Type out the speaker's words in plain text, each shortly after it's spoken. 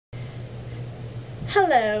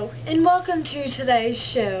Hello, and welcome to today's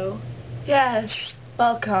show. Yes,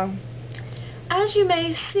 welcome. As you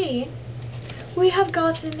may see, we have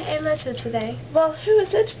gotten a letter today. Well, who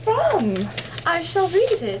is it from? I shall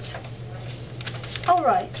read it.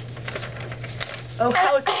 Alright. Oh,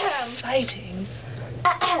 how exciting.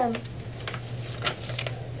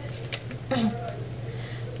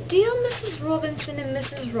 Dear Mrs. Robinson and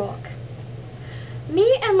Mrs. Rock,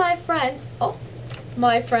 me and my friends,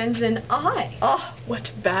 my friends and I. Oh,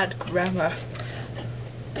 what bad grammar.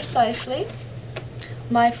 Precisely.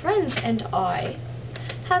 My friends and I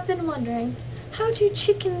have been wondering, how do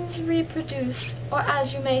chickens reproduce, or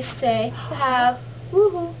as you may say, have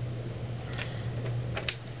woohoo?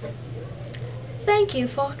 Thank you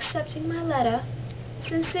for accepting my letter.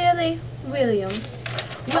 Sincerely, William.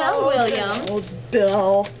 Well, William. Old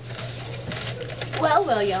Bill. Well,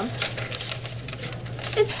 William.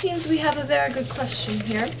 It seems we have a very good question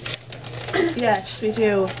here. Yes, we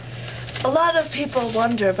do. A lot of people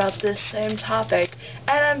wonder about this same topic,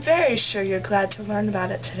 and I'm very sure you're glad to learn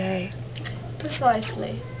about it today.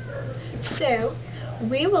 Precisely. So,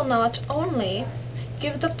 we will not only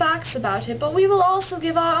give the facts about it, but we will also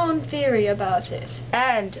give our own theory about it.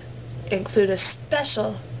 And include a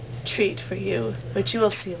special treat for you, which you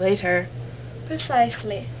will see later.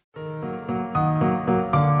 Precisely.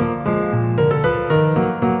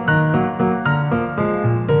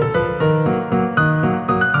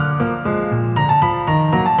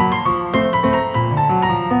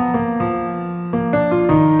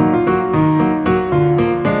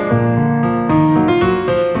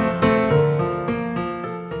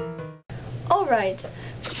 Alright,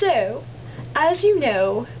 so, as you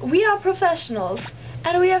know, we are professionals,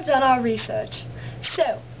 and we have done our research.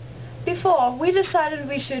 So, before, we decided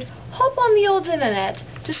we should hop on the old internet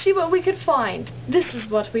to see what we could find. This is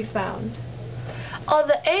what we found. On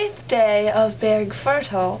the 8th day of being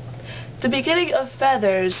fertile, the beginning of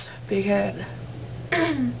feathers begin.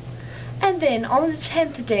 And then, on the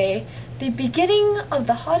 10th day, the beginning of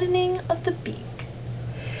the hardening of the beak.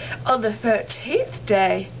 On the 13th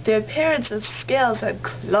day, the appearance of scales and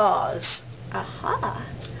claws. Aha!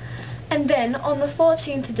 And then, on the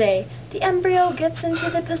 14th day, the embryo gets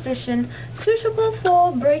into the position suitable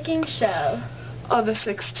for breaking shell. On the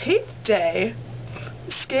 16th day,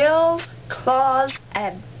 scales, claws,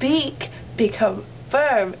 and beak become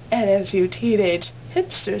firm and, as you teenage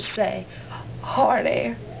hipsters say,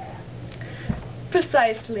 horny.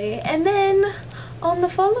 Precisely. And then, on the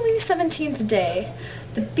following 17th day,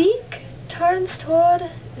 the beak turns toward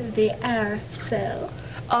the air cell.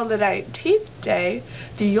 On the 19th day,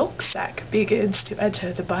 the yolk sac begins to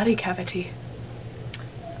enter the body cavity.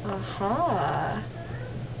 Aha.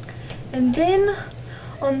 And then,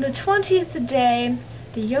 on the 20th day,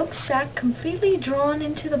 the yolk sac completely drawn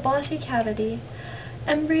into the body cavity.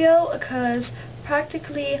 Embryo occurs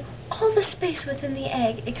practically all the space within the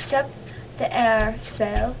egg except the air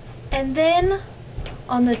cell. And then,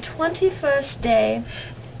 on the 21st day,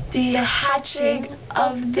 the hatching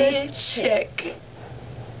of the chick.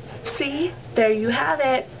 See, there you have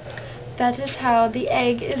it. That is how the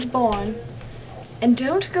egg is born. And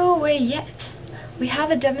don't go away yet. We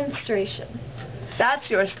have a demonstration.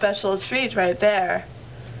 That's your special treat right there.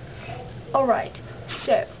 Alright,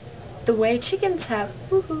 so, the way chickens have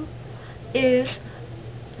woohoo is...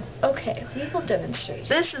 Okay, we will demonstrate.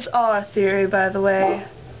 This is our theory, by the way.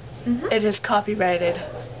 It is copyrighted.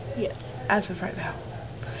 Yes. As of right now.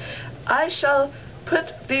 I shall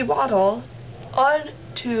put the waddle on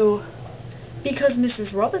to... Because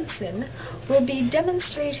Mrs. Robinson will be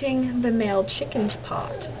demonstrating the male chicken's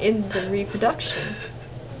part in the reproduction.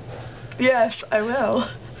 Yes, I will.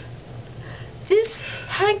 This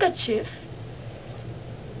handkerchief...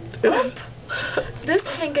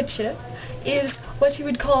 This handkerchief is what you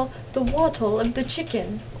would call the wattle of the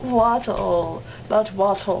chicken. Wattle, not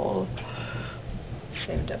wattle.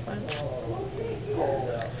 Same difference.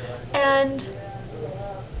 And,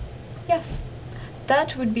 yes,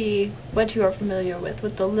 that would be what you are familiar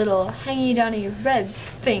with the little hangy-downy red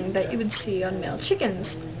thing that you would see on male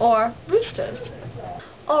chickens, or roosters.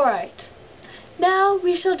 Alright, now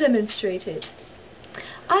we shall demonstrate it.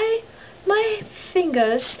 My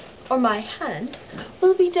fingers, or my hand,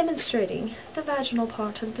 will be demonstrating the vaginal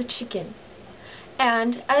part of the chicken.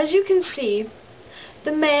 And, as you can see,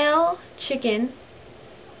 the male chicken,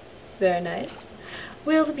 very nice,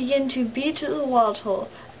 will begin to beat the wattle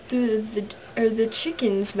through the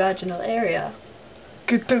chicken's vaginal area.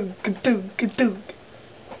 Ka-dunk, ka-dunk, ka-dunk.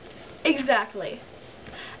 Exactly.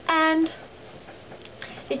 And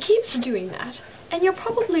it keeps doing that. And you're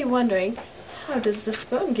probably wondering, how does the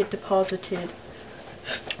sperm get deposited?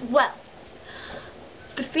 Well,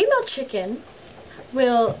 male chicken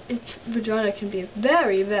its vagina can be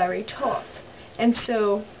very, very tough. And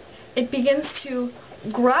so it begins to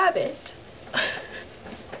grab it.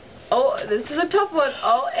 Oh, this is a tough one.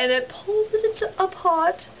 Oh, and it pulls it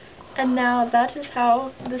apart. And now that is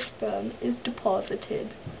how the sperm is deposited.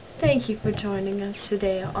 Thank you for joining us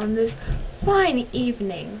today on this fine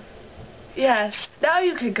evening. Yes, now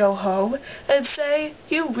you can go home and say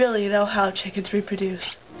you really know how chickens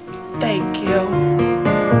reproduce. Thank you.